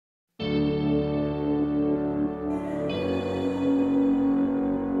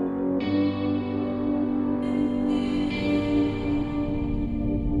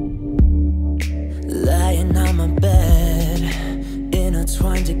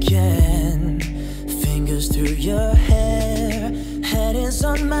again. Fingers through your hair, head is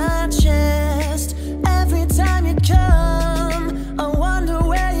on my chest. Every time you come, I wonder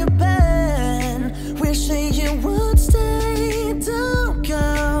where you've been. Wishing you would stay, don't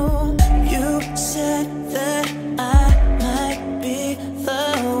go. You said that I might be the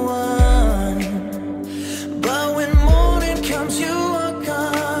one, but when morning comes you are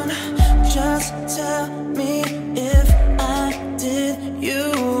gone. Just tell me if I did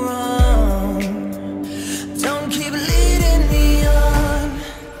you wrong. Don't keep leading me on.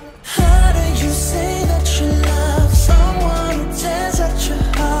 How do you say that you love someone who tears at your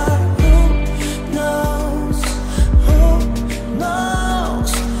heart? Who knows? Who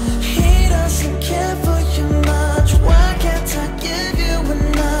knows? He doesn't care for you much. Why can't I give you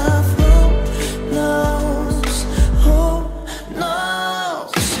enough? Who knows? Who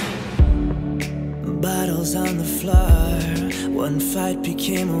knows? Bottles on the floor, one fight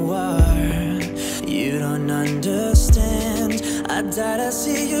became a war. You don't understand, I die to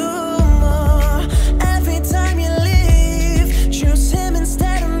see you more. Every time you leave, choose him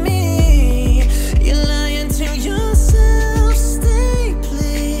instead of me. You're lying to yourself, stay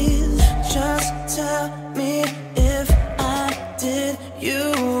please. Just tell me if I did you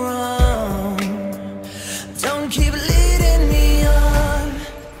wrong. Don't keep leading me on.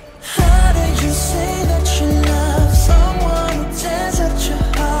 How do you say that you love someone who tears at your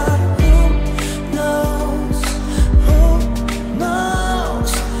heart? Who knows? Who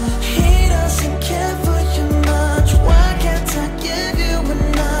knows? He doesn't care for you much. Why can't I give you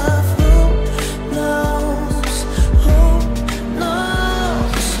enough? Who knows? Who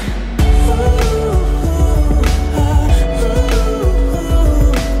knows?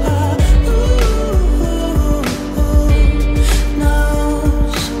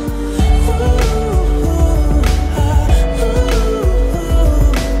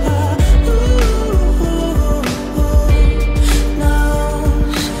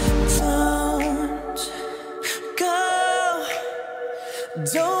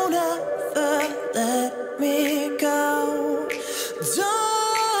 Don't ever let me go.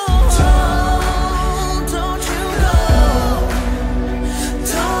 Don't you go.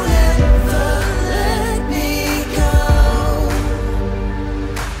 Don't ever let me go.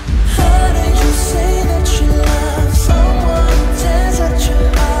 How did you say that you love someone who tears at your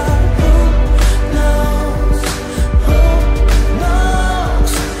heart? Who knows? Who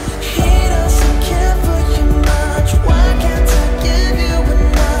knows? He doesn't care for you much. Why can't I give you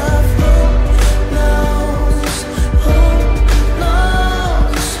enough? Who knows? Who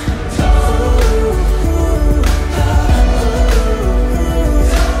knows?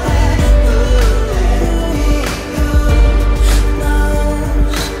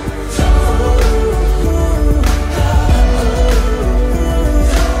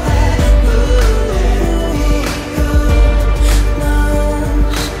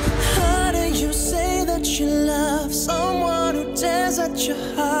 How do you say that you love someone who tears at your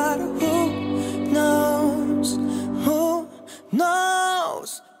heart? Who knows? Who knows?